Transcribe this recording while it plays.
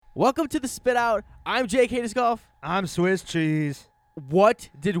Welcome to the Spit Out. I'm Jake Hadiscoff. I'm Swiss cheese. What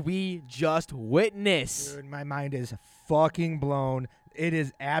did we just witness? Dude, my mind is fucking blown. It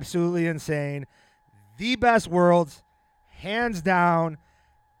is absolutely insane. The best worlds, hands down,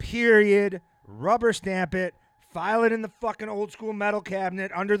 period. Rubber stamp it. File it in the fucking old school metal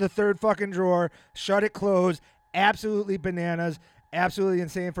cabinet under the third fucking drawer. Shut it closed. Absolutely bananas. Absolutely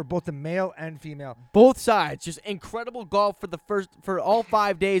insane for both the male and female. Both sides, just incredible golf for all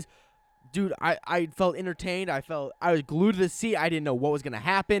 5 days. Dude, I felt entertained. I was glued to the seat. I didn't know what was gonna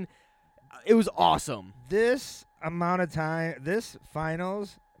happen. It was awesome. This amount of time, this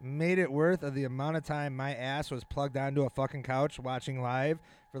finals made it worth of the amount of time my ass was plugged onto a fucking couch watching live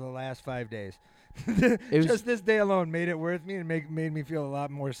for the last 5 days. Just this day alone made it worth me and made me feel a lot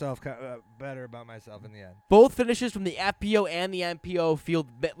more better about myself in the end. Both finishes from the FPO and the MPO field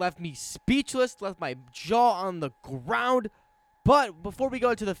left me speechless, left my jaw on the ground. But before we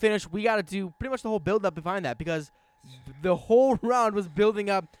go to the finish, we got to do pretty much the whole build-up behind that because the whole round was building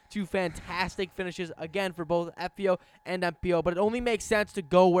up to fantastic finishes, again, for both FPO and MPO. But it only makes sense to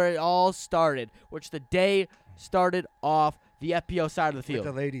go where it all started, which the day started off the FPO side of the field.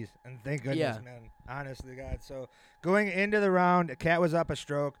 With the ladies, and thank goodness, Yeah. man. Honestly, God. So going into the round, Kat was up a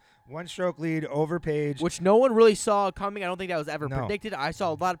stroke, 1-stroke lead over Paige. Which no one really saw coming. I don't think that was ever No. predicted. I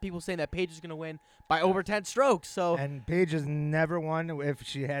saw a lot of people saying that Paige is going to win by over 10 strokes. So And Paige has never won if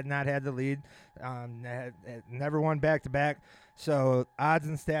she had not had the lead. Never won back-to-back. So odds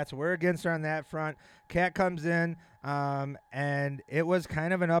and stats were against her on that front. Kat comes in, and it was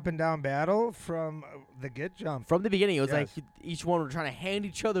kind of an up-and-down battle from the get jump. from the beginning, it was Yes. like each one were trying to hand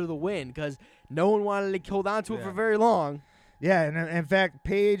each other the win because no one wanted to hold on to it Yeah. for very long. Yeah, and in fact,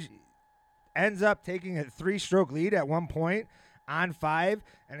 Paige ends up taking a 3-stroke lead at one point on 5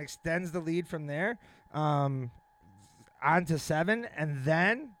 and extends the lead from there on to 7, and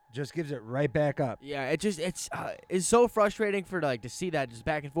then just gives it right back up. Yeah, it's so frustrating to see that just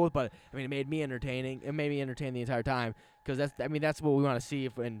back and forth. But I mean, it made me entertaining. It made me entertain the entire time because that's what we want to see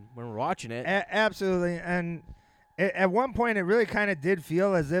when we're watching it. Absolutely, and at one point, it really kind of did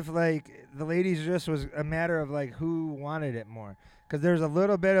feel as if like the ladies just was a matter of like who wanted it more. Because there's a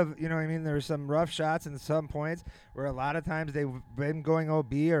little bit of, you know what I mean, there were some rough shots in some points where a lot of times they've been going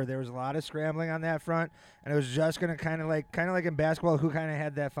OB or there was a lot of scrambling on that front, and it was just going to kind of like in basketball, who kind of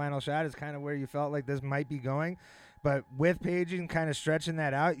had that final shot is kind of where you felt like this might be going. But with Paige and kind of stretching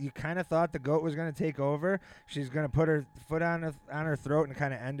that out, you kind of thought the GOAT was going to take over. She's going to put her foot on her throat and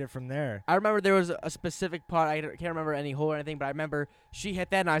kind of end it from there. I remember there was a specific part. I can't remember any hole or anything, but I remember she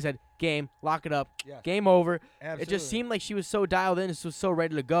hit that, and I said, "Game, lock it up, Yeah. game over." Absolutely. It just seemed like she was so dialed in, she was so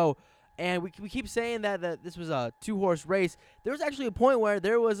ready to go. And we keep saying that this was a 2-horse race. There was actually a point where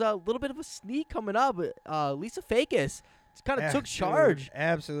there was a little bit of a sneak coming up. Lisa Fakis kind of took charge. Dude,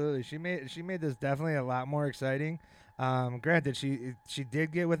 absolutely. She made this definitely a lot more exciting. Granted, she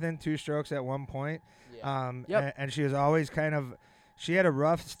did get within 2 strokes at one point. Yep. And she was always she had a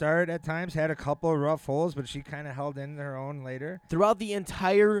rough start at times, had a couple of rough holes, but she kind of held in her own later. Throughout the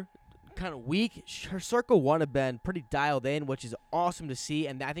entire kind of week, her circle one had been pretty dialed in, which is awesome to see,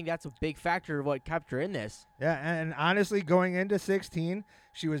 and I think that's a big factor of what kept her in this. Yeah, and honestly, going into 16,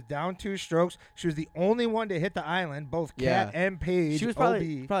 she was down 2 strokes. She was the only one to hit the island, both Kat and Paige. She was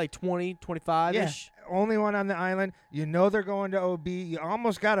OB. probably 20, 25-ish. Yeah, only one on the island. You know they're going to OB. You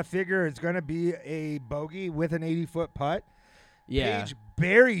almost got to figure it's going to be a bogey with an 80-foot putt. Yeah. Paige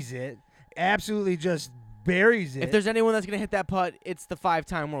buries it. Absolutely just buries it. If there's anyone that's going to hit that putt, it's the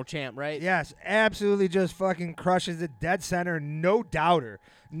 5-time world champ, right? Yes, absolutely just fucking crushes it. Dead center, no doubter.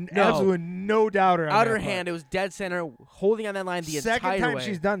 No. Absolutely no doubter on Out that her putt. hand, it was dead center, holding on that line the Second entire time way.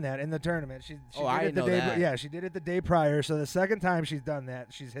 she's done that in the tournament. She Oh, did I it didn't the know day. that. Yeah, she did it the day prior. So the second time she's done that,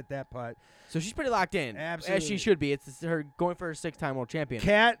 she's hit that putt. So she's pretty locked in, as Absolutely. she should be. It's her going for her 6-time world champion.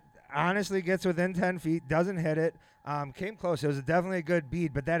 Kat honestly gets within 10 feet, doesn't hit it. Came close. It was definitely a good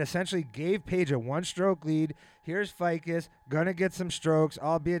beat, but that essentially gave Paige a 1-stroke lead. Here's Ficus, gonna get some strokes,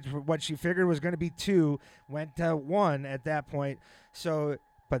 albeit what she figured was gonna be 2, went to 1 at that point. So,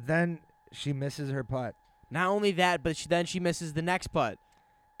 but then she misses her putt. Not only that, but she misses the next putt,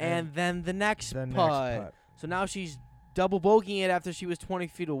 and then the next putt. So now she's double bogeying it after she was 20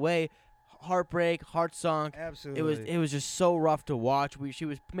 feet away. Heartbreak, heart sunk. Absolutely. It was just so rough to watch. She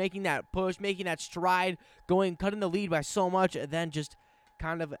was making that push, making that stride, cutting the lead by so much, and then just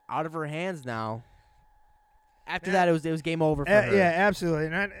kind of out of her hands now. After that, it was game over for her. Yeah,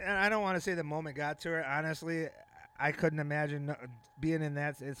 absolutely. And I don't want to say the moment got to her. Honestly, I couldn't imagine being in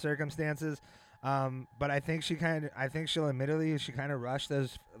that circumstances. But I think she'll admittedly she kind of rushed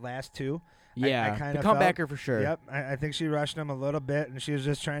those last 2. Yeah, kind the of comebacker for sure. Yep, I think she rushed him a little bit, and she was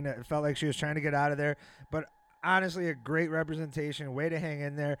just it felt like she was trying to get out of there. But honestly, a great representation, way to hang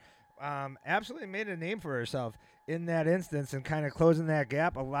in there. Absolutely made a name for herself in that instance and kind of closing that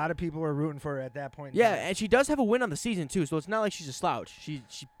gap. A lot of people were rooting for her at that point. Yeah, and she does have a win on the season too, so it's not like she's a slouch. She's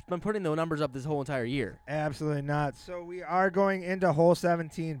been putting the numbers up this whole entire year. Absolutely not. So we are going into hole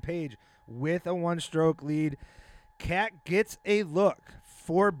 17, Paige, with a one-stroke lead. Kat gets a look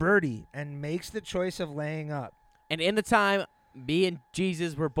for birdie and makes the choice of laying up. And in the time, me and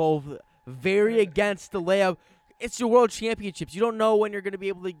Jesus were both very against the layup. It's your world championships. You don't know when you're going to be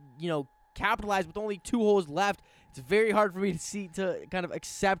able to, capitalize with only 2 holes left. It's very hard for me to kind of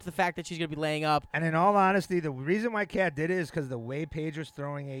accept the fact that she's going to be laying up. And in all honesty, the reason why Kat did it is because the way Paige was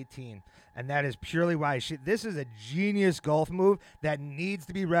throwing 18. And that is purely why. This is a genius golf move that needs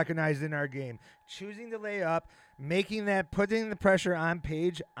to be recognized in our game. Choosing to lay up, putting the pressure on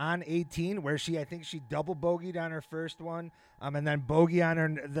Paige on 18, where I think she double bogeyed on her first one, and then bogey on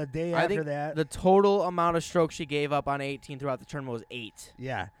her the day I after think that. The total amount of strokes she gave up on 18 throughout the tournament was 8.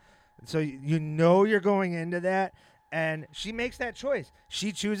 Yeah. So you're going into that, and she makes that choice.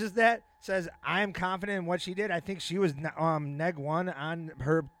 She chooses that, says, I am confident in what she did. I think she was neg 1 on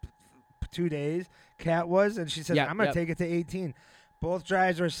her 2 days. Kat was, and she said, I'm going to take it to 18. Both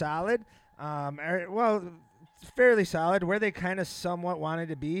drives were solid. Fairly solid, where they kind of somewhat wanted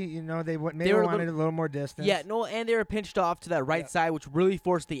to be. They wanted a little more distance. Yeah, no, and they were pinched off to that right side, which really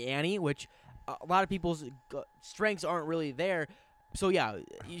forced the ante, which a lot of people's strengths aren't really there. So yeah,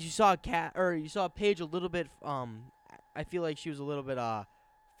 you saw Paige a little bit. I feel like she was a little bit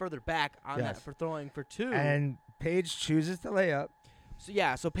further back on that for throwing for 2. And Paige chooses to lay up.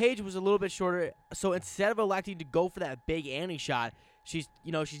 So Paige was a little bit shorter. So instead of electing to go for that big ante shot, she's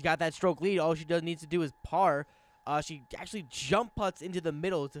got that stroke lead. All she needs to do is par. She actually jump putts into the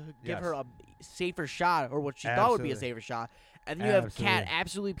middle to give her a safer shot, or what she thought would be a safer shot. And then you have Kat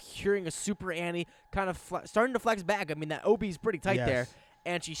absolutely curing a super ante, kind of starting to flex back. I mean, that OB is pretty tight there.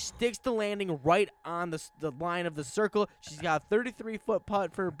 And she sticks the landing right on the line of the circle. She's got a 33-foot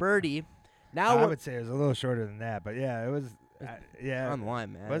putt for birdie. Now I would say it was a little shorter than that, but yeah, it was. On the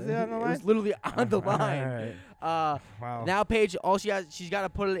line, man. Was it on the line? It was literally on the line. Wow. Now Paige, she's got to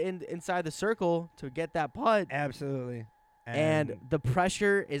put it inside the circle to get that putt. Absolutely. And the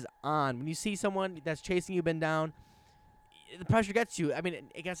pressure is on. When you see someone that's chasing you, been down, the pressure gets you. I mean,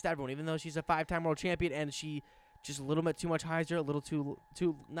 it gets to everyone. Even though she's a 5-time world champion, and she just a little bit too much hyzer, a little too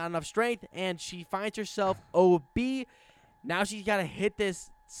not enough strength, and she finds herself OB. Now she's got to hit this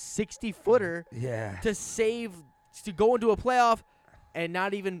 60-footer to go into a playoff, and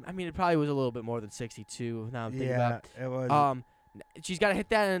not even. I mean, it probably was a little bit more than 62. Now I'm thinking about it was. She's got to hit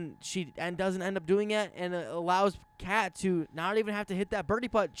that, and doesn't end up doing it, and it allows Kat to not even have to hit that birdie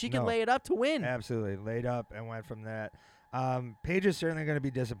putt. She can lay it up to win. Absolutely, laid up and went from that. Paige is certainly going to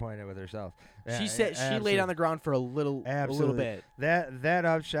be disappointed with herself. She said she laid on the ground for a little bit. That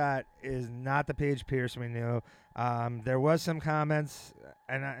upshot is not the Paige Pierce we knew. There was some comments,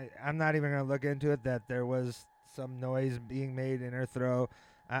 and I'm not even going to look into it, that there was some noise being made in her throw.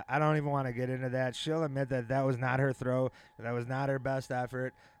 I don't even want to get into that. She'll admit that was not her throw. That was not her best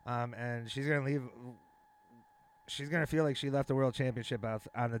effort. And she's going to leave. She's going to feel like she left the world championship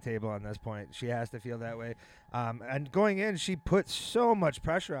on the table on this point. She has to feel that way. And going in, she put so much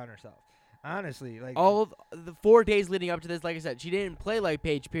pressure on herself. Honestly, like all the 4 days leading up to this, like I said, she didn't play like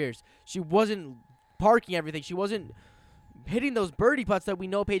Paige Pierce. She wasn't parking everything. She wasn't hitting those birdie putts that we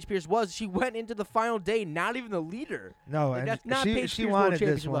know Paige Pierce was. She went into the final day not even the leader. No, like, and that's not Paige she Pierce wanted world this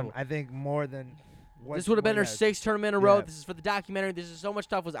championship one. level. I think more than. This would have been her 6th tournament in a row. Yeah. This is for the documentary. This is so much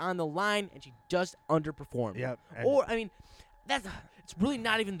stuff was on the line, and she just underperformed. Yep. Or I mean, it's really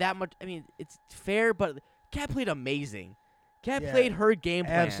not even that much. I mean, it's fair, but Kat played amazing. Kat played her game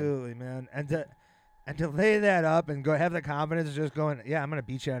plan. Absolutely, man. And to lay that up and go have the confidence of just going, I'm going to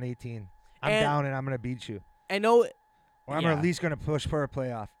beat you on 18. I'm down and I'm going to beat you. I know. Or I'm at least going to push for a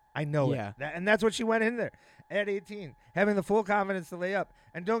playoff. I know it. And that's what she went in there at 18, having the full confidence to lay up.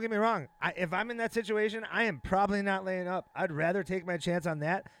 And don't get me wrong, if I'm in that situation, I am probably not laying up. I'd rather take my chance on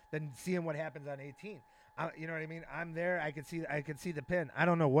that than seeing what happens on 18. You know what I mean? I'm there. I can see the pin. I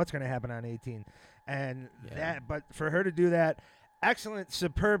don't know what's going to happen on 18, and but for her to do that, excellent,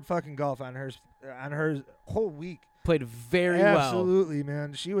 superb fucking golf on her whole week. Played very well. Absolutely,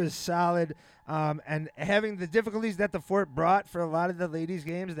 man. She was solid. And having the difficulties that the fort brought for a lot of the ladies'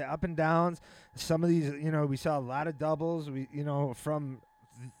 games, the up and downs, some of these, we saw a lot of doubles. From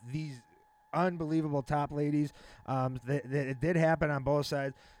these unbelievable top ladies. It did happen on both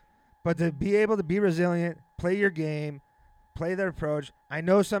sides. But to be able to be resilient, play your game, play their approach. I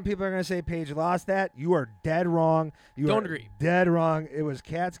know some people are going to say Paige lost that. You are dead wrong. You Don't are agree. dead wrong. It was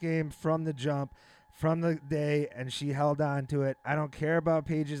Kat's game from the jump, from the day, and she held on to it. I don't care about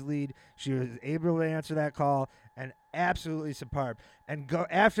Paige's lead. She was able to answer that call and absolutely superb. And go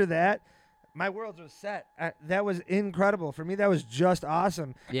after that, my world was set. That was incredible. For me, that was just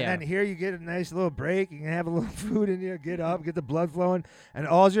awesome. Yeah. And then here you get a nice little break. You can have a little food in you, get up, get the blood flowing. And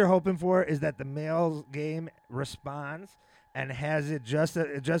all you're hoping for is that the male game responds and has it just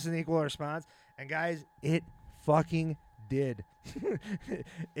an equal response. And, guys, it fucking did.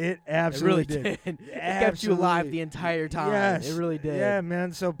 It absolutely It really did. It kept you Absolutely. alive the entire time. Yes. It really did. Yeah,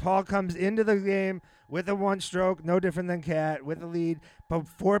 man. So Paul comes into the game with a one stroke, no different than Kat, with a lead, but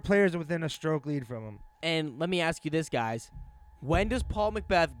 4 players within a stroke lead from him. And let me ask you this, guys. When does Paul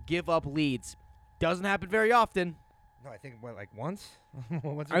McBeth give up leads? Doesn't happen very often. No, I think, like once?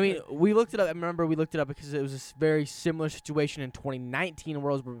 Once or I mean, twice? we looked it up. I remember we looked it up because it was a very similar situation in 2019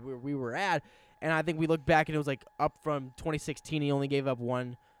 Worlds where we were at. And I think we looked back and it was like up from 2016. He only gave up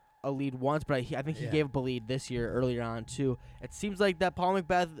a lead once, but I think he Yeah. gave up a lead this year earlier on too. It seems like that Paul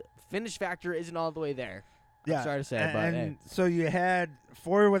McBeth finish factor isn't all the way there. Yeah. I'm sorry to say, and, but and hey. so you had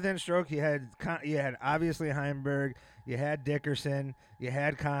 4 within stroke. You had obviously Heimberg, you had Dickerson, you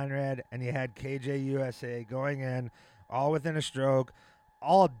had Conrad, and you had KJ USA going in, all within a stroke,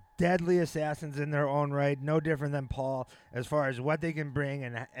 all deadly assassins in their own right, no different than Paul as far as what they can bring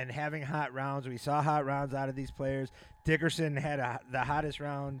and having hot rounds. We saw hot rounds out of these players. Dickerson had the hottest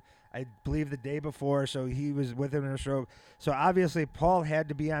round, I believe, the day before, so he was with him in a stroke. So obviously Paul had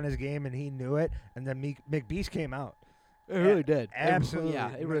to be on his game, and he knew it. And then McBeast came out. It really did. Absolutely.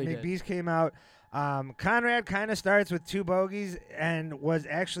 Yeah, it really did. McBeast came out. Conrad kind of starts with 2 bogeys and was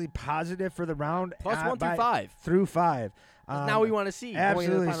actually positive for the round. Plus 1 through 5. Through 5. Now we want to see.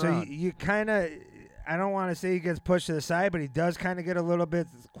 Absolutely. Going into the So final round. you kind of, I don't want to say he gets pushed to the side, but he does kind of get a little bit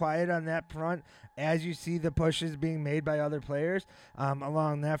quiet on that front as you see the pushes being made by other players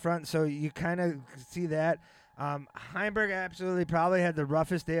along that front. So you kind of see that. Heimberg absolutely probably had the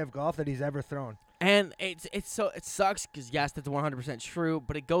roughest day of golf that he's ever thrown. And it sucks because yes, that's 100% true,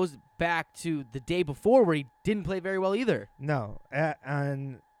 but it goes back to the day before where he didn't play very well either. No,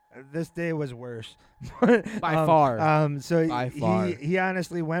 and this day was worse By far. So By far. he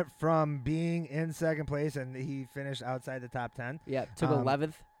honestly went from being in second place and he finished outside the top 10, Yeah, took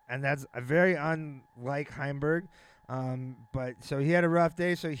 11th. and that's a very unlike Heimberg. But so he had a rough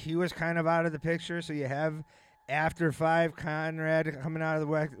day, so he was kind of out of the picture. So you have after 5 Conrad coming out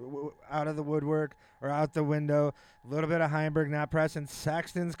of the woodwork or out the window. A little bit of Heimberg not pressing.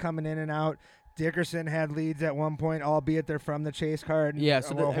 Sexton's coming in and out. Dickerson had leads at one point, albeit they're from the chase card. Yeah,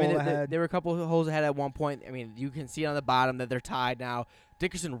 so a hole ahead. there were a couple of holes ahead at one point. I mean, you can see on the bottom that they're tied now.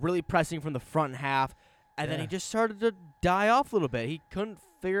 Dickerson really pressing from the front half, and then he Yeah. just started to die off a little bit. He couldn't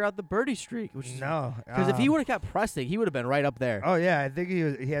figure out the birdie streak, which is No, because if he would have kept pressing, he would have been right up there. Oh yeah, I think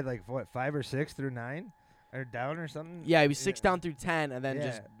he had like 5 or 6 through 9, or down or something. Yeah, he was 6 down through 10, and then Yeah.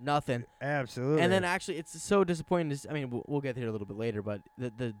 just nothing. Absolutely. And then actually, it's so disappointing. I mean, we'll get here a little bit later, but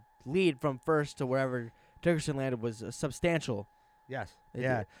the lead from first to wherever Dickerson landed was substantial. Yes. They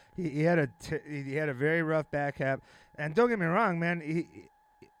Yeah. He had a very rough back half, and don't get me wrong, man.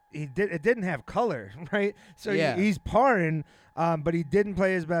 It didn't have color, right? So Yeah. he's parring, but he didn't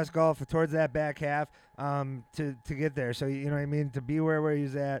play his best golf towards that back half to get there. So you know what I mean, to be where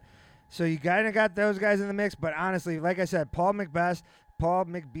he's at. So you kind of got those guys in the mix, but honestly, like I said, Paul McBeast,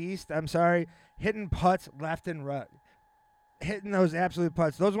 I'm sorry, hitting putts left and right. Hitting those absolute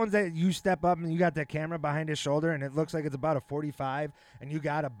putts, those ones that you step up and you got that camera behind his shoulder and it looks like it's about a 45 and you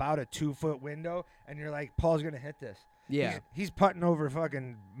got about a 2-foot window and you're like, Paul's gonna hit this. Yeah. He's putting over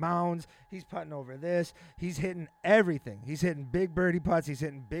fucking mounds. He's putting over this. He's hitting everything. He's hitting big birdie putts. He's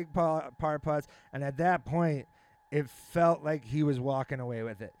hitting big par putts. And at that point, it felt like he was walking away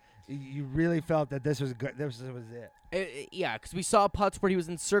with it. You really felt that this was good. This was it. Yeah, because we saw putts where he was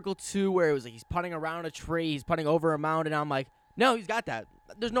in circle 2 where it was like he's putting around a tree, he's putting over a mound, and I'm like, no, he's got that.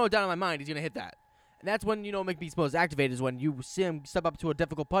 There's no doubt in my mind he's going to hit that. And that's when, McBeast's most activated is when you see him step up to a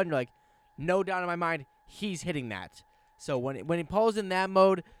difficult putt and you're like, no doubt in my mind he's hitting that. So when Paul's in that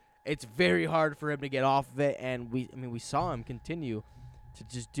mode, it's very hard for him to get off of it, and we saw him continue to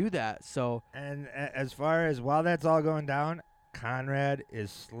just do that. So And as far as while that's all going down, Conrad is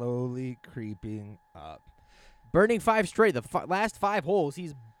slowly creeping up. birding 5 straight, the last 5 holes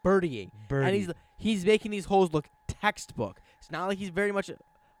he's birdieing, and he's making these holes look textbook. It's not like he's very much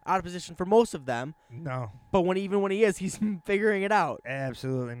out of position for most of them, No, but even when he is, he's figuring it out.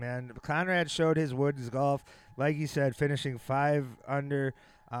 absolutely, man. Conrad showed his woods golf, like you said, finishing 5 under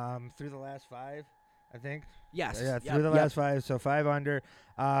through the last 5. I think. Yes. Yeah, Yep, through the yep. last 5, so 5 under.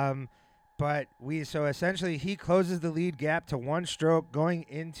 But so essentially he closes the lead gap to 1 stroke going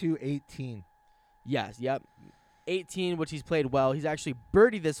into 18. Yes. Yep. 18, which he's played well. He's actually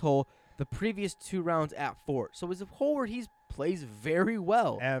birdied this hole the previous 2 rounds at 4. So it's a hole where he's plays very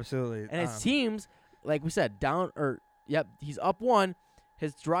well. Absolutely. And it seems, like we said, he's up 1.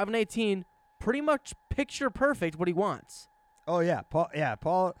 His drive on 18, pretty much picture perfect what he wants. Oh yeah,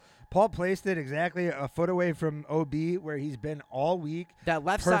 Paul placed it exactly a foot away from OB where he's been all week. That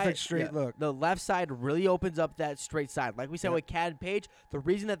left Perfect side, straight look. The left side really opens up that straight side. Like we said Yep. with Cad and Page, the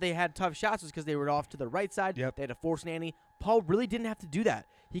reason that they had tough shots was because they were off to the right side. Yep. They had to force an Annie. Paul really didn't have to do that.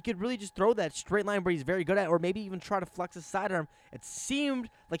 He could really just throw that straight line where he's very good at, or maybe even try to flex his sidearm. It seemed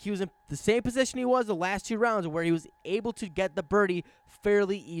like he was in the same position he was the last 2 rounds, where he was able to get the birdie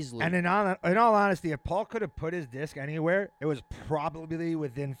fairly easily. And in all honesty, if Paul could have put his disc anywhere, it was probably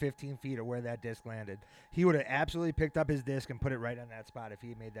within 15 feet of where that disc landed. He would have absolutely picked up his disc and put it right on that spot if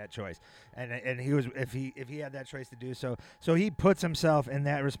he made that choice. And he was if he had that choice to do so. So he puts himself in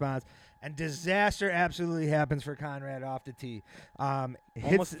that response. And disaster absolutely happens for Conrad off the tee.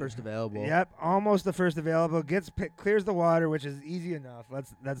 Almost first available. Yep, almost the first available. Clears the water, which is easy enough.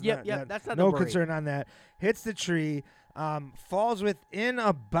 That's That's not no the worry. concern on that. Hits the tree, falls within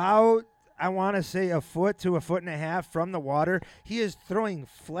about, I want to say, a foot to a foot and a half from the water. He is throwing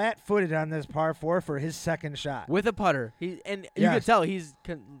flat-footed on this par 4 for his second shot. With a putter. You can Yes. tell he's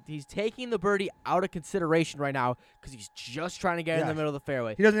taking the birdie out of consideration right now because he's just trying to get in the Yes. middle of the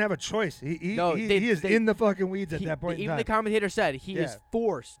fairway. He doesn't have a choice. He is in the fucking weeds at that point in Even time. the commentator said he is Yeah.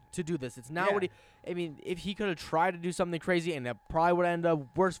 forced to do this. It's not Yeah. what if he could have tried to do something crazy and it probably would have ended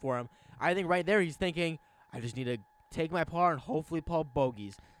up worse for him. I think right there he's thinking, I just need to take my par and hopefully Paul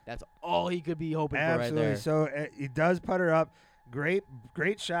bogeys. That's all he could be hoping for right Absolutely. there. So he does putter up. Great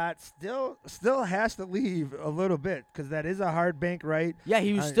shot. Still has to leave a little bit because that is a hard bank right. Yeah,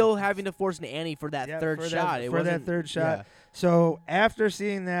 he was still having to force an Ante for that Yeah, third for shot. That, It for that wasn't- third shot. yeah. So after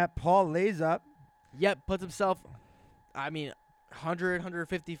seeing that, Paul lays up. Yep, puts himself,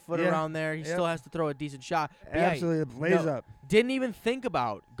 150 foot Yeah, around there. He yep. still has to throw a decent shot. But yeah, Absolutely lays up. didn't even think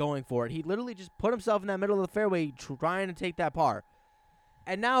about going for it. He literally just put himself in that middle of the fairway trying to take that par.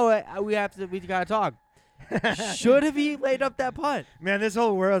 And now we gotta talk. Should have he laid up that putt? Man, this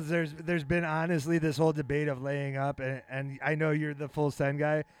whole world, there's been honestly this whole debate of laying up, and I know you're the full send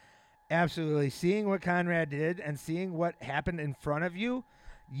guy. Absolutely. Seeing what Conrad did and seeing what happened in front of you,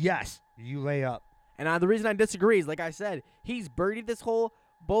 yes, you lay up. And the reason I disagree is, like I said, he's birdied this hole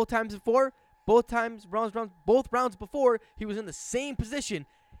both times before. Both rounds before, he was in the same position.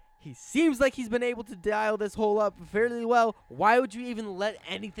 He seems like he's been able to dial this hole up fairly well. Why would you even let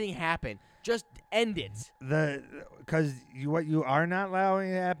anything happen? Just end it. Because what you are not allowing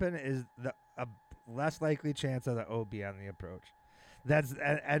to happen is a less likely chance of the OB on the approach.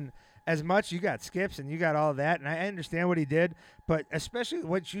 And as much you got skips and you got all that, and I understand what he did, but especially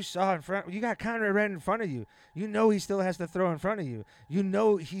what you saw in front, you got Conrad right in front of you. You know he still has to throw in front of you. You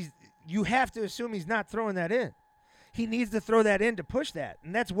know you have to assume he's not throwing that in. He needs to throw that in to push that,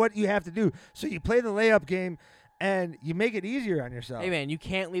 and that's what you have to do. So you play the layup game, and you make it easier on yourself. Hey, man, you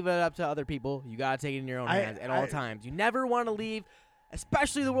can't leave it up to other people. You got to take it in your own hands at all times. You never want to leave,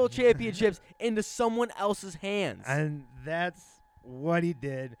 especially the World Championships, into someone else's hands. And that's what he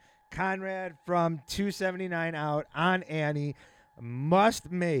did. Conrad from 279 out on Annie must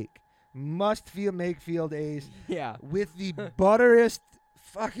make field ace Yeah. with the butterest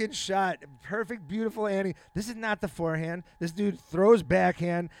fucking shot. Perfect, beautiful Annie. This is not the forehand. This dude throws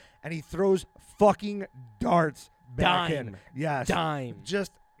backhand, and he throws fucking darts backhand. Dime. Yes. Dime.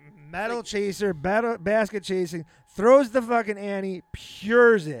 Just metal chaser, basket chasing, throws the fucking Annie,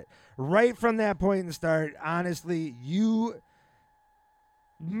 pures it right from that point in the start. Honestly,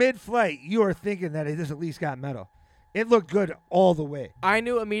 mid-flight, you are thinking that it just at least got metal. It looked good all the way. I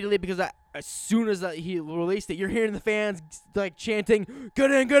knew immediately because as soon as he released it, you're hearing the fans like chanting,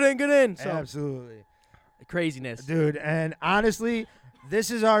 "Get in, get in, get in!" So Absolutely. craziness. Dude, and honestly,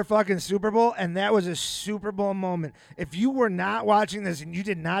 this is our fucking Super Bowl, and that was a Super Bowl moment. If you were not watching this and you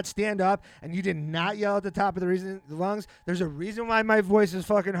did not stand up and you did not yell at the top of the lungs, there's a reason why my voice is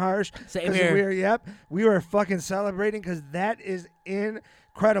fucking harsh. Same here. We were fucking celebrating because that is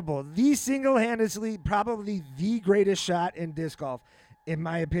incredible. The single-handedly probably the greatest shot in disc golf, in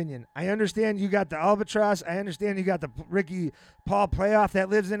my opinion. I understand you got the Albatross. I understand you got the Ricky Paul playoff that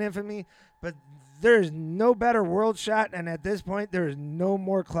lives in infamy, but there's no better world shot, and at this point, there is no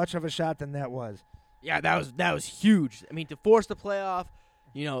more clutch of a shot than that was. Yeah, that was huge. I mean, to force the playoff,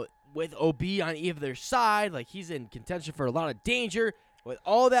 with OB on either side, like he's in contention for a lot of danger. With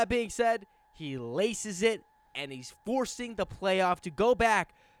all that being said, He laces it, and he's forcing the playoff to go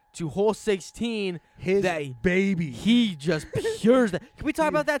back to hole 16. His baby. He just pures that. Can we talk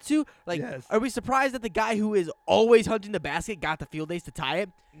about that too? Like, Yes. are we surprised that the guy who is always hunting the basket got the field days to tie it?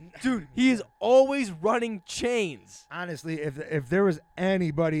 Dude, he is always running chains. Honestly, if there was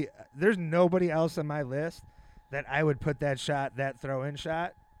anybody, there's nobody else on my list that I would put that throw-in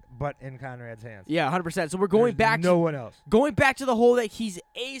shot, but in Conrad's hands. Yeah, 100%. So we're going There's back no one else. Going back to the hole that he's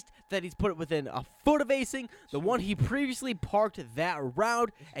aced, that he's put within a foot of acing, the one he previously parked that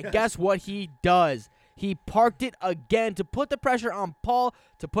round, and guess what he does? He parked it again to put the pressure on Paul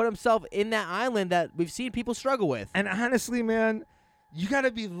to put himself in that island that we've seen people struggle with. And honestly, man, you got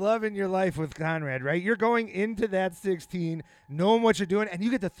to be loving your life with Conrad, right? You're going into that 16, knowing what you're doing, and you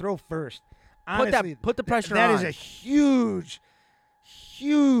get to throw first. Honestly, Put the pressure that on. is a huge.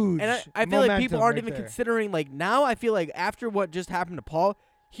 And I feel like people aren't right even there. considering, like, now I feel like after what just happened to Paul,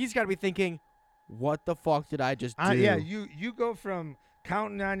 he's got to be thinking, what the fuck did I just do? Yeah, you go from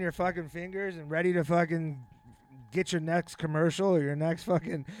counting on your fucking fingers and ready to fucking get your next commercial or your next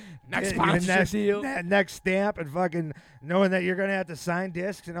fucking Next your sponsorship deal. next stamp, and fucking knowing that you're gonna have to sign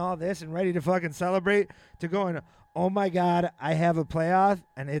discs and all this and ready to fucking celebrate, to going, oh my God, I have a playoff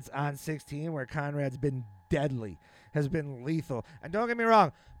and it's on 16 where Conrad's been deadly, has been lethal. And don't get me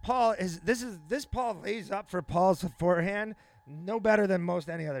wrong, this Paul lays up for Paul's forehand no better than most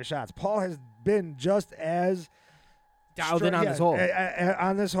any other shots. Paul has been just as Dialed in on this hole.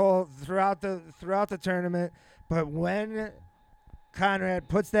 on this hole throughout the tournament. But when Conrad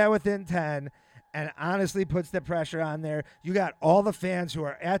puts that within 10 and honestly puts the pressure on there, you got all the fans who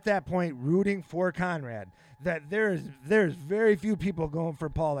are at that point rooting for Conrad. That there's very few people going for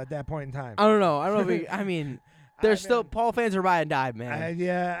Paul at that point in time. I don't know. I mean, there's still Paul fans are ride and die,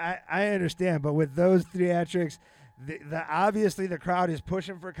 man. I understand, but with those theatrics, obviously the crowd is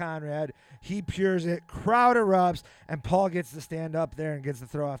pushing for Conrad. He pures it. Crowd erupts, and Paul gets to stand up there and gets to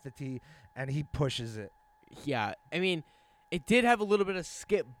throw off the tee, and he pushes it. Yeah, I mean, it did have a little bit of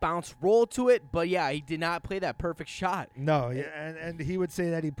skip, bounce, roll to it, but yeah, he did not play that perfect shot. No, and he would say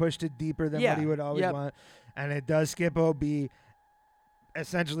that he pushed it deeper than what he would always want, and it does skip OB,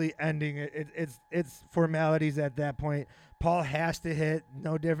 essentially ending it. It's formalities at that point. Paul has to hit,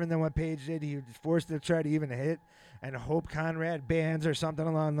 no different than what Paige did. He was forced to try to even hit and hope Conrad bans or something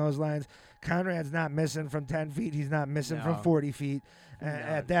along those lines. Conrad's not missing from 10 feet. He's not missing from 40 feet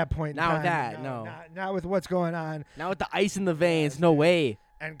at that point. Not with that, no. Not with what's going on. Now with the ice in the veins, no way.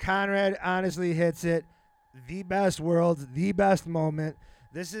 And Conrad honestly hits it. The best world, the best moment.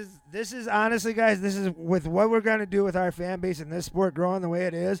 This is honestly, guys, this is with what we're going to do with our fan base and this sport growing the way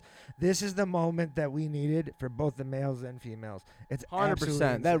it is. This is the moment that we needed for both the males and females. It's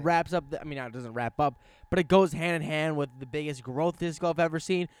 100%. That wraps up. I mean, it doesn't wrap up, but it goes hand in hand with the biggest growth disc golf I've ever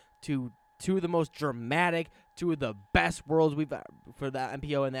seen to two of the most dramatic, two of the best worlds for the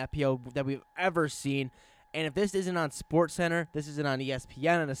MPO and the FPO that we've ever seen. And if this isn't on SportsCenter, this isn't on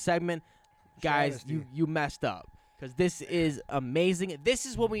ESPN in a segment, guys, you messed up. Because this is amazing. This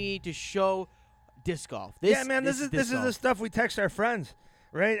is what we need to show disc golf. This is the stuff we text our friends,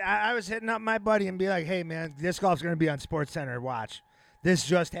 right? I was hitting up my buddy and be like, hey, man, disc golf's going to be on SportsCenter. Watch. This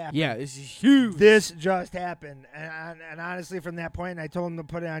just happened. Yeah, this is huge. This just happened. And honestly, from that point, I told him to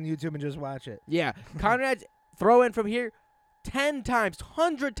put it on YouTube and just watch it. Yeah. Conrad's throw in from here 10 times,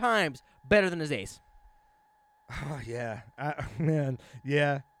 100 times better than his ace. Oh, yeah. Man.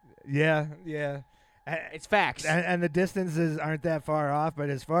 Yeah. It's facts. And the distances aren't that far off,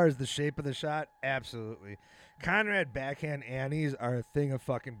 but as far as the shape of the shot, absolutely. Conrad backhand Annies are a thing of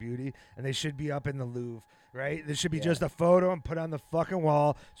fucking beauty, and they should be up in the Louvre, right? This should be just a photo and put on the fucking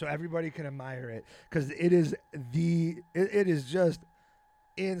wall so everybody can admire it, because it is just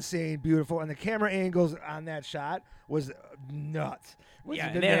insane beautiful, and the camera angles on that shot was nuts.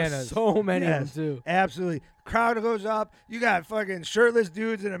 Yeah, there's so many of them too. Absolutely. Crowd goes up. You got fucking shirtless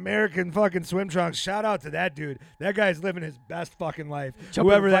dudes in American fucking swim trunks. Shout out to that dude. That guy's living his best fucking life.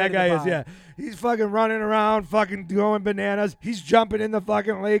 Whoever that guy is, yeah. He's fucking running around, fucking going bananas. He's jumping in the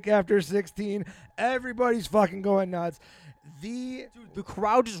fucking lake after 16. Everybody's fucking going nuts. The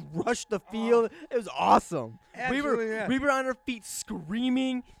crowd just rushed the field. It was awesome. Absolutely, we were on our feet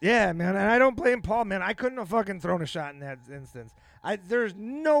screaming. Yeah, man, and I don't blame Paul, man. I couldn't have fucking thrown a shot in that instance. There's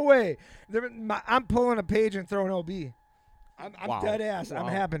no way. I'm pulling a page and throwing OB. I'm dead ass. Wow.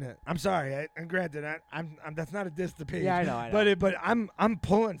 I'm having it. I'm sorry. And granted, I'm that's not a diss to Page. Yeah, I know. But I'm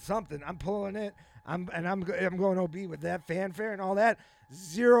pulling something. I'm pulling it. I'm going OB with that fanfare and all that.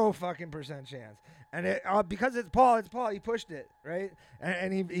 0 fucking % chance. And because it's Paul, He pushed it, right?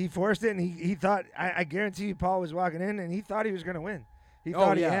 And he forced it, and he thought, I guarantee you Paul was walking in, and he thought he was going to win. He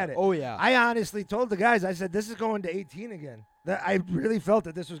thought he yeah. had it. Oh yeah. I honestly told the guys, I said, this is going to 18 again. That I really felt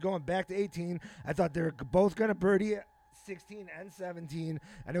that this was going back to 18. I thought they were both going to birdie 16 and 17,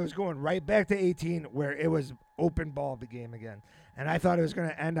 and it was going right back to 18 where it was open ball the game again. And I thought it was going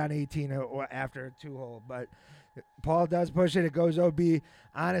to end on 18 after a 2-hole, but Paul does push it. It goes OB.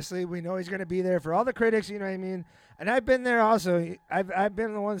 Honestly, we know he's going to be there for all the critics, you know what I mean? And I've been there also. I've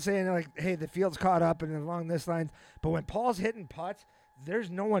been the one saying, like, hey, the field's caught up and along this line. But when Paul's hitting putts, there's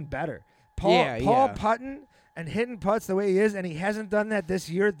no one better. Paul putting and hitting putts the way he is, and he hasn't done that this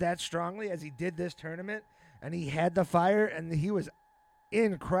year that strongly as he did this tournament, and he had the fire, and he was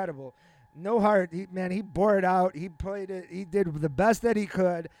incredible. No heart. He bore it out. He played it. He did the best that he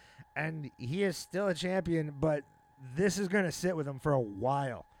could, and he is still a champion, but this is going to sit with him for a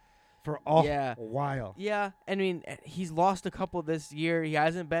while. A while. Yeah, I mean, he's lost a couple this year. He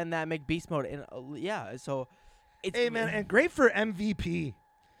hasn't been that McBeast mode. And so it's Hey, man, and great for MVP.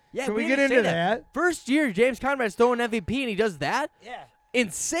 Yeah, Can we get into that? First year, James Conrad's throwing MVP, and he does that? Yeah.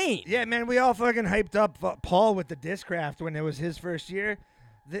 Insane. Yeah, man, we all fucking hyped up Paul with the Discraft when it was his first year.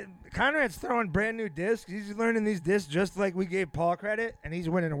 Conrad's throwing brand new discs. He's learning these discs just like we gave Paul credit, and he's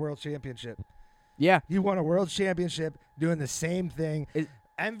winning a world championship. Yeah. He won a world championship doing the same thing.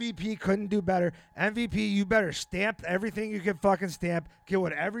 MVP couldn't do better. MVP, you better stamp everything you can fucking stamp, get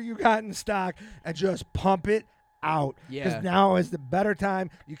whatever you got in stock, and just pump it out. Yeah. Because now is the better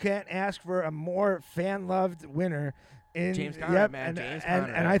time. You can't ask for a more fan-loved winner. James Conrad, man. James Conrad.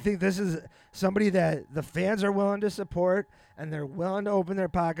 And I think this is somebody that the fans are willing to support, and they're willing to open their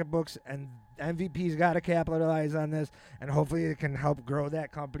pocketbooks, and MVP's got to capitalize on this, and hopefully it can help grow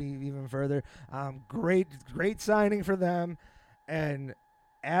that company even further. Great signing for them, and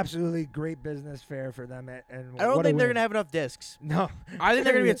absolutely great business fair for them. And I don't think they're going to have enough discs. No. I think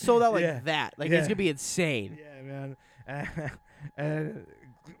they're going to get sold out like Yeah. that. Like, Yeah. it's going to be insane. Yeah, man. And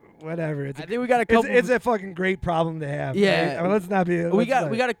whatever. I think we got a couple. It's a fucking great problem to have. Yeah. Right? I mean, let's not be. we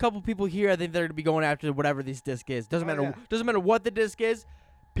got a couple people here. I think they're going to be going after whatever this disc is. Doesn't matter what the disc is.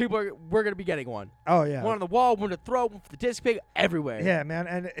 We're going to be getting one. Oh yeah. One on the wall, one to throw, one for the disc pick, everywhere. Yeah, man.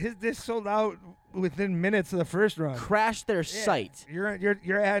 And his disc sold out within minutes of the first run. Crashed their site.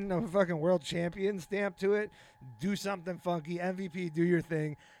 You're adding a fucking world champion stamp to it. Do something funky. MVP, do your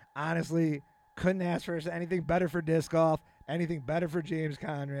thing. Honestly, couldn't ask for anything better for disc golf. Anything better for James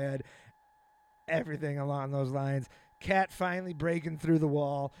Conrad. Everything along those lines. Kat finally breaking through the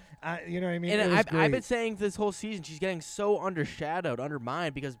wall. You know what I mean? And I've been saying this whole season she's getting so undershadowed,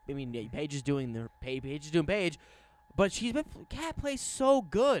 undermined because Paige is doing Paige, but Kat plays so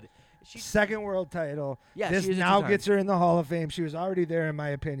good. She's second world title. Yeah, this she is a now two-time. gets her in the Hall of Fame. She was already there, in my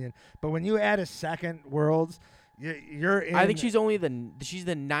opinion. But when you add a second worlds, you're in. I think she's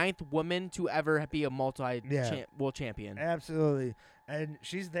the ninth woman to ever be a world champion. Absolutely, and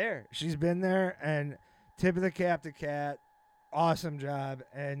she's there. She's been there, and tip of the cap to Kat. Awesome job,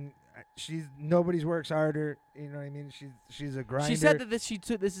 and nobody's works harder. You know what I mean? She's a grinder. She said that this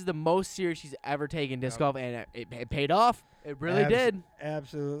is the most serious she's ever taken disc golf, and it paid off. It really did.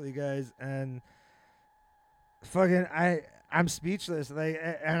 Absolutely, guys, and fucking I'm speechless.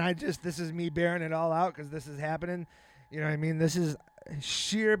 This is me bearing it all out because this is happening. You know what I mean? This is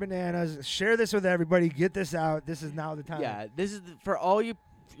sheer bananas. Share this with everybody. Get this out. This is now the time. Yeah, this is for all your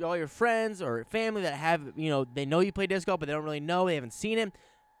friends or family that have, they know you play disc golf, but they don't really know. They haven't seen it.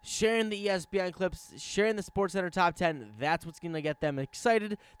 Sharing the ESPN clips, sharing the SportsCenter Top 10, that's what's going to get them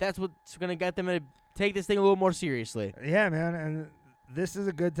excited. That's what's going to get them to take this thing a little more seriously. Yeah, man, and this is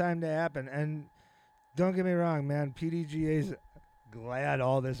a good time to happen. And don't get me wrong, man, PDGA's glad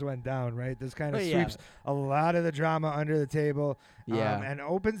all this went down, right? This kind of sweeps a lot of the drama under the table, and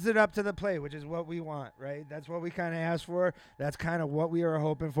opens it up to the play, which is what we want, right? That's what we kind of asked for. That's kind of what we were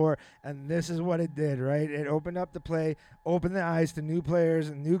hoping for, and this is what it did, right? It opened up the play, opened the eyes to new players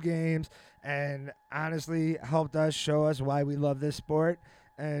and new games, and honestly helped us show us why we love this sport.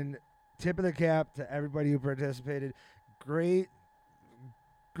 And tip of the cap to everybody who participated. Great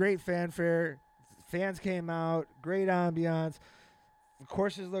fanfare. Fans came out. Great ambiance. The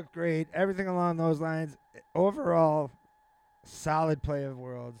courses look great. Everything along those lines. Overall, solid play of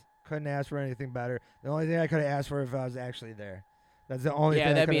Worlds. Couldn't ask for anything better. The only thing I could have asked for if I was actually there. That's the only thing.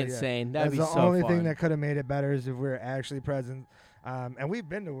 Yeah, that'd be insane. That'd be so fun. That's the only thing that could have made it better is if we were actually present. And we've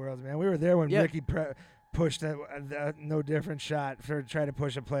been to Worlds, man. We were there when Ricky pushed that no different shot for try to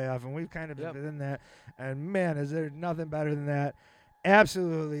push a playoff, and we've kind of been in that. And man, is there nothing better than that?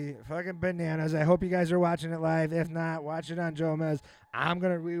 Absolutely. Fucking bananas. I hope you guys are watching it live. If not, watch it on Jomez. I'm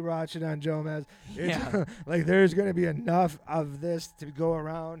going to rewatch it on Jomez. Yeah. Like, there's going to be enough of this to go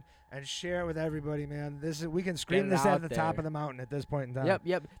around and share it with everybody, man. We can scream it this out at the top there. of the mountain at this point in time.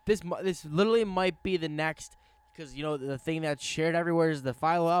 Yep. This literally might be the next, because the thing that's shared everywhere is the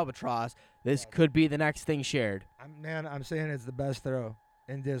Philo Albatross. This could be the next thing shared. I'm saying it's the best throw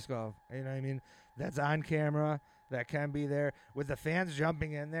in disc golf. You know what I mean? That's on camera. That can be there with the fans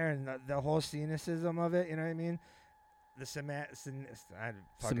jumping in there and the whole scenicism of it. You know what I mean? I'm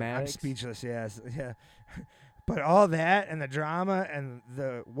Semantics? speechless. Yes, yeah. But all that and the drama and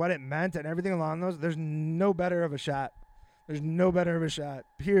what it meant and everything along those, there's no better of a shot. There's no better of a shot.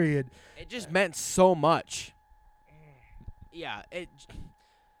 Period. It just meant so much. Yeah.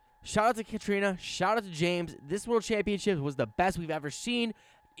 Shout out to Katrina. Shout out to James. This World Championship was the best we've ever seen.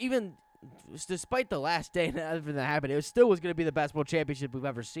 Even despite the last day and everything that happened, it still was going to be the best World Championship we've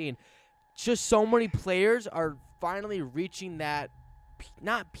ever seen. Just so many players are finally reaching that,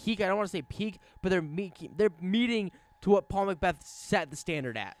 not peak, I don't want to say peak, but they're meeting to what Paul Macbeth set the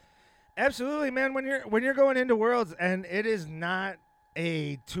standard at. Absolutely, man. When you're going into Worlds and it is not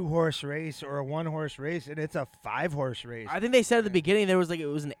a 2-horse race or a 1-horse race, and it's a 5-horse race. I think they said at the beginning it was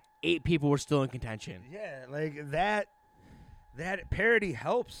 8 people were still in contention. Yeah, like that parity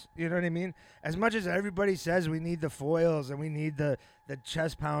helps. You know what I mean? As much as everybody says we need the foils and we need the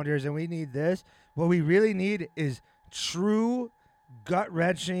chest pounders and we need this, what we really need is true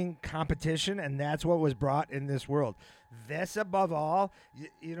gut-wrenching competition, and that's what was brought in this World. This above all,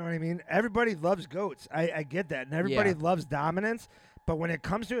 you know what I mean? Everybody loves goats. I get that, and everybody loves dominance, but when it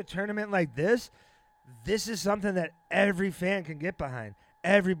comes to a tournament like this is something that every fan can get behind.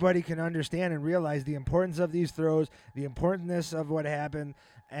 Everybody can understand and realize the importance of these throws, the importance of what happened,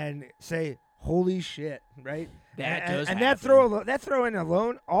 and say, "Holy shit!" Right? That throw in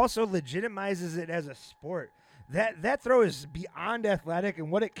alone also legitimizes it as a sport. That throw is beyond athletic,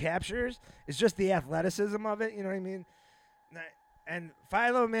 and what it captures is just the athleticism of it. You know what I mean? And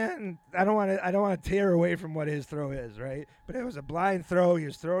Philo, man, I don't want to tear away from what his throw is, right? But it was a blind throw. He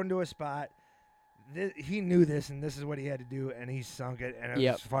was thrown to a spot. He knew this, and this is what he had to do, and he sunk it, and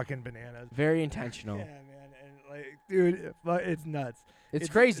it was fucking bananas. Very intentional. Yeah, man, and dude, it's nuts. It's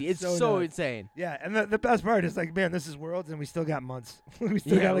crazy. It's so nuts. insane. Yeah, and the best part is man, this is Worlds, and we still got months. We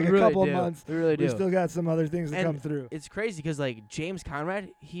still got we a really couple do. months. We really do. We still got some other things to And come through. It's crazy because James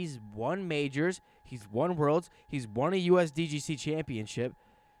Conrad, he's won majors, he's won Worlds, he's won a USDGC championship.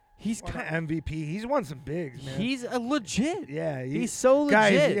 He's MVP. He's won some bigs, man. He's a legit. Yeah, he's so legit.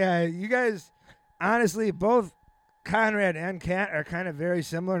 Guys, yeah, you guys. Honestly, both Conrad and Kat are kind of very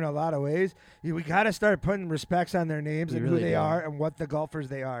similar in a lot of ways. We got to start putting respects on their names and who they are and what the golfers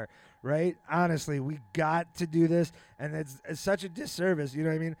they are, right? Honestly, we got to do this, and it's such a disservice. You know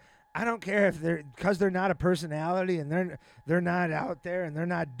what I mean? I don't care if they're not a personality and they're not out there and they're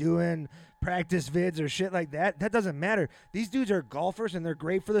not doing practice vids or shit like that. That doesn't matter. These dudes are golfers and they're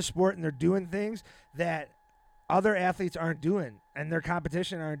great for the sport and they're doing things that other athletes aren't doing and their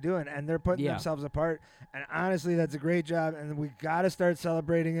competition aren't doing, and they're putting themselves apart. And honestly, that's a great job, and we got to start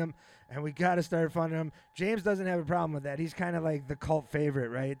celebrating him, and we got to start funding him. James doesn't have a problem with that. He's kind of like the cult favorite,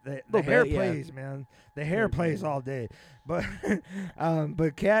 right? The hair plays, man. The hair plays all day. But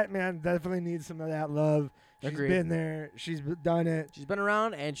Kat, man, definitely needs some of that love. She's been there. She's done it. She's been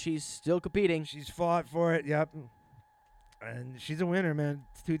around, and she's still competing. She's fought for it, yep. And she's a winner, man.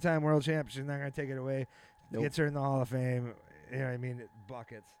 2-time world champ. She's not going to take it away. Nope. Gets her in the Hall of Fame. You know what I mean?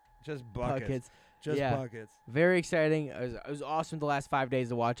 Buckets. Just buckets. Just buckets. Very exciting. It was awesome the last 5 days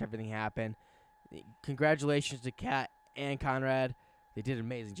to watch everything happen. Congratulations to Kat and Conrad. They did an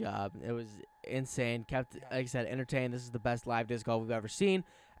amazing job. It was insane. Kept, like I said, entertained. This is the best live disc golf we've ever seen.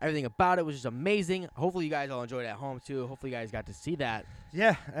 Everything about it was just amazing. Hopefully you guys all enjoyed it at home, too. Hopefully you guys got to see that.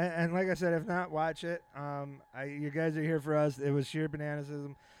 Yeah, and like I said, if not, watch it. You guys are here for us. It was sheer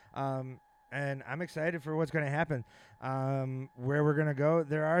bananasism. And I'm excited for what's going to happen, where we're going to go.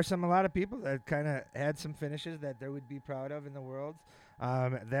 There are a lot of people that kind of had some finishes that they would be proud of in the Worlds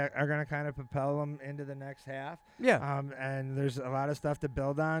that are going to kind of propel them into the next half. Yeah. And there's a lot of stuff to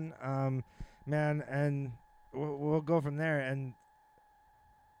build on, man, and we'll go from there. And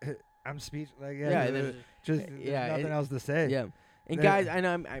I'm speechless. Nothing else to say. Yeah. And guys, I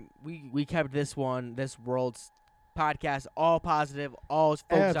know we kept this Worlds podcast all positive, all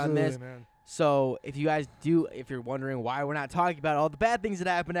focused on this. Man. So if you're wondering why we're not talking about all the bad things that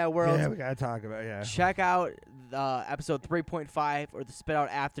happened at Worlds, we gotta talk about it. check out the episode 3.5 or the Spit Out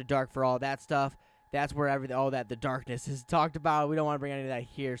After Dark for all that stuff. That's where all that the darkness is talked about. We don't want to bring any of that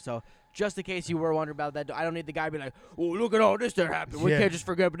here, so just in case you were wondering about that. I don't need the guy to be like, oh, look at all this that happened. We Yeah. can't just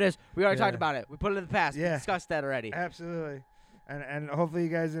forget about this. We already Yeah. talked about it. We put it in the past. We Yeah. discussed that already. Absolutely. And hopefully you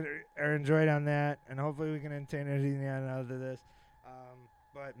guys are enjoyed on that, and hopefully we can entertain anything out of this.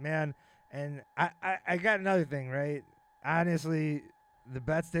 But man, and I got another thing, right? Honestly, the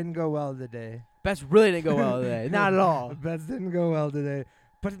bets didn't go well today. Bets really didn't go well today. Not at all. The bets didn't go well today.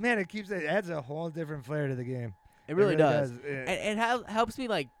 But man, it adds a whole different flair to the game. It really does. It- And it helps me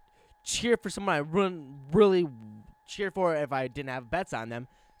like cheer for someone I wouldn't really cheer for if I didn't have bets on them.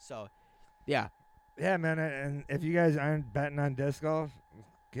 So, yeah. Yeah, man. And if you guys aren't betting on disc golf,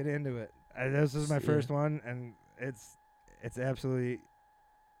 get into it. This is my Yeah. first one, and it's absolutely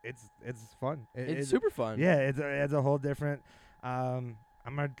it's fun. It's super fun. Yeah, it's a whole different. I'm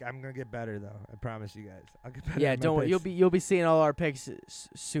gonna get better though. I promise you guys. I'll get better. Yeah, at my don't worry. picks. You'll be seeing all our picks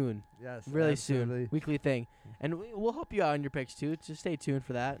soon. Yes, Really absolutely. soon. Weekly thing. And we'll help you out on your picks too. Just stay tuned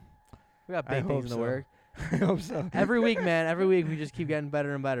for that. We got I big things hope in the so. work. I hope so. Every week, man. Every week we just keep getting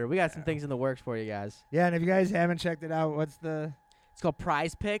better and better. We got some things in the works for you guys. Yeah, and if you guys haven't checked it out, what's the It's called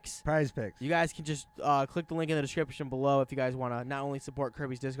Prize Picks. prize picks? You guys can just click the link in the description below if you guys want to not only support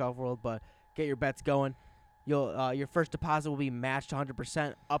Kirby's Disc Golf World, but get your bets going. You'll your first deposit will be matched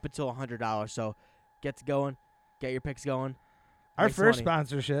 100% up until $100. So get going, get your picks going. Our Make some first money.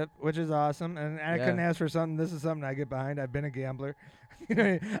 sponsorship, which is awesome, and I Yeah. couldn't ask for something. This is something I get behind. I've been a gambler. You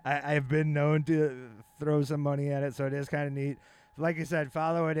know, I've been known to throw some money at it, so it is kind of neat. Like I said,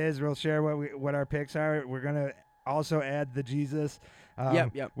 follow it is. We'll share what our picks are. We're gonna also add the Jesus,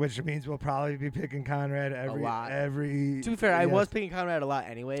 Yep. which means we'll probably be picking Conrad lot. every. To be fair, I yes. was picking Conrad a lot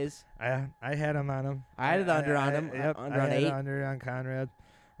anyways. I had him on him. I had the under on him. Yep, Under I on had 8. under on Conrad.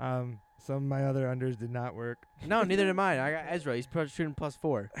 Some of my other unders did not work. No, neither did mine. I got Ezra. He's shooting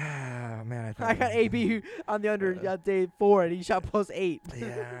 +4. Ah, man, I got AB on the under on day 4, and he shot +8.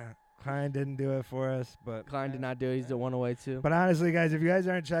 Yeah, Klein didn't do it for us, but Klein did not do it. He's the one away too. But honestly, guys, if you guys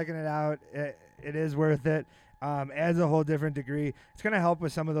aren't checking it out, it is worth it. Adds a whole different degree. It's gonna help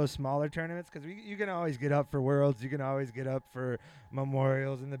with some of those smaller tournaments because you can always get up for Worlds. You can always get up for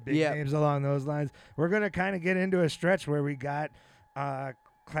Memorials and the big Yep. games along those lines. We're gonna kind of get into a stretch where we got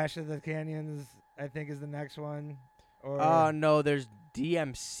Clash of the Canyons. I think is the next one. Or Oh no, there's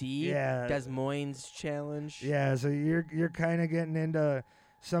DMC. yeah, Des Moines Challenge. yeah. So you're kind of getting into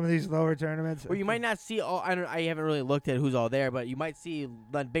some of these lower tournaments. Well, you might not see all. I haven't really looked at who's all there, but you might see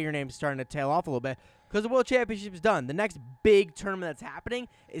the bigger names starting to tail off a little bit because the World Championship is done. The next big tournament that's happening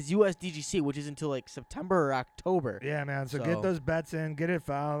is USDGC, which is until like September or October. Yeah, man. So So- get those bets in, get it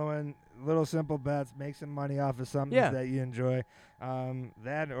following. Little simple bets, make some money off of something Yeah. that you enjoy.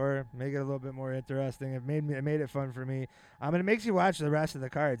 That or make it a little bit more interesting. It made it fun for me. And it makes you watch the rest of the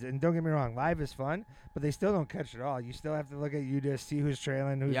cards. And don't get me wrong, live is fun, but they still don't catch it all. You still have to look at you to see who's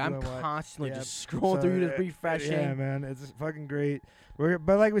trailing, who's Yeah, I'm doing what. constantly Yep. just scrolling So, through, just uh, refreshing. Yeah, man, it's fucking great.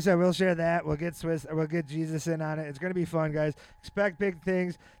 But like we said, we'll share that. We'll get we'll get Jesus in on it. It's gonna be fun, guys. Expect big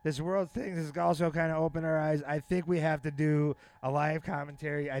things. This world thing has also kind of opened our eyes. I think we have to do a live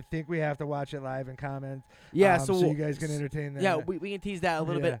commentary. I think we have to watch it live and comment. Yeah, so you guys can entertain that. Yeah, we can tease that a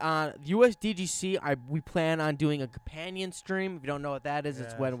little Yeah. bit on USDGC. We plan on doing a companion stream. If you don't know what that is,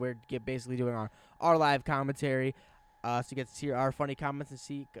 it's Yes. when we're basically doing our live commentary. So you get to see our funny comments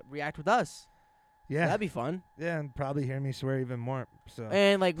and react with us. yeah, That'd be fun. yeah, and probably hear me swear even more. So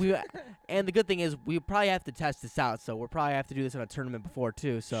And like and the good thing is we probably have to test this out. So we'll probably have to do this in a tournament before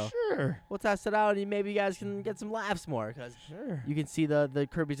too. So sure, we'll test it out, and maybe you guys can get some laughs more because sure. you can see the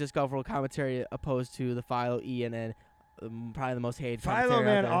Kirby's Disc Golf World commentary opposed to the Philo Ian and probably the most hated Philo, commentary out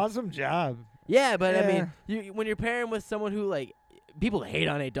man, there. awesome job. Yeah, but I Yeah. mean, when you're pairing with someone who like people hate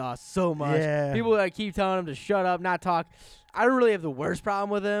on Nate Doss so much. Yeah. People like keep telling him to shut up, not talk. I don't really have the worst problem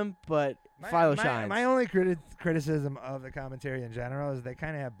with him, but Philo shines. My only criticism of the commentary in general is they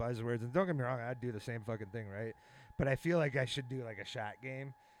kind of have buzzwords. And don't get me wrong, I'd do the same fucking thing, right? But I feel like I should do like a shot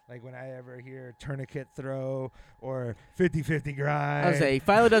game. Like when I ever hear tourniquet throw or 50-50 grind. I would say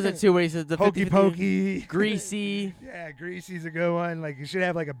Philo does it too when he says the Hokey 50-50 pokey. greasy. Yeah, greasy's a good one. Like you should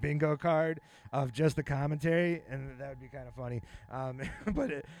have like a bingo card of just the commentary, and that would be kind of funny.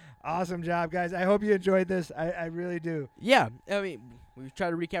 But awesome job, guys. I hope you enjoyed this. I really do. Yeah, I mean, we try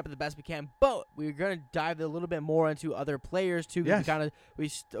to recap it the best we can, but we're gonna dive a little bit more into other players too. 'Cause Yes.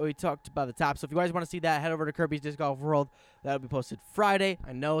 we talked about the top. So if you guys want to see that, head over to Kirby's Disc Golf World. That'll be posted Friday.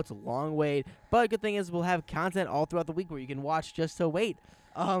 I know it's a long wait, but good thing is we'll have content all throughout the week where you can watch just to wait.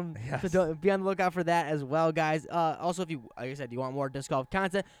 So Yes. be on the lookout for that as well, guys. Also, if you, like I said, you want more disc golf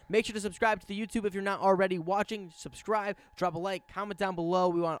content, make sure to subscribe to the YouTube if you're not already watching. Subscribe, drop a like, comment down below.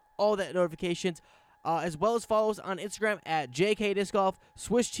 We want all that notifications. as well as follow us on Instagram at JK Disc Golf,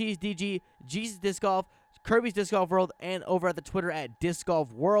 Swiss Cheese DG, Jesus Disc Golf, Kirby's Disc Golf World, and over at the Twitter at Disc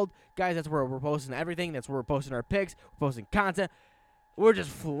Golf World. Guys, that's where we're posting everything. That's where we're posting our picks. We're posting content. We're just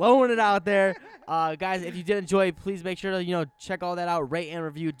flowing it out there. Guys, if you did enjoy, please make sure to, check all that out, rate and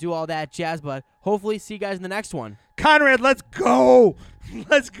review, do all that jazz. But hopefully see you guys in the next one. Conrad, let's go.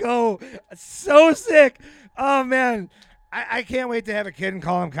 Let's go. So sick. Oh, man. I can't wait to have a kid and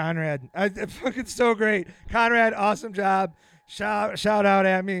call him Conrad. It's fucking so great. Conrad, awesome job. Shout out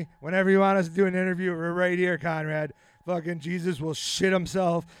at me whenever you want us to do an interview. We're right here, Conrad. Fucking Jesus will shit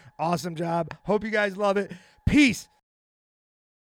himself. Awesome job. Hope you guys love it. Peace.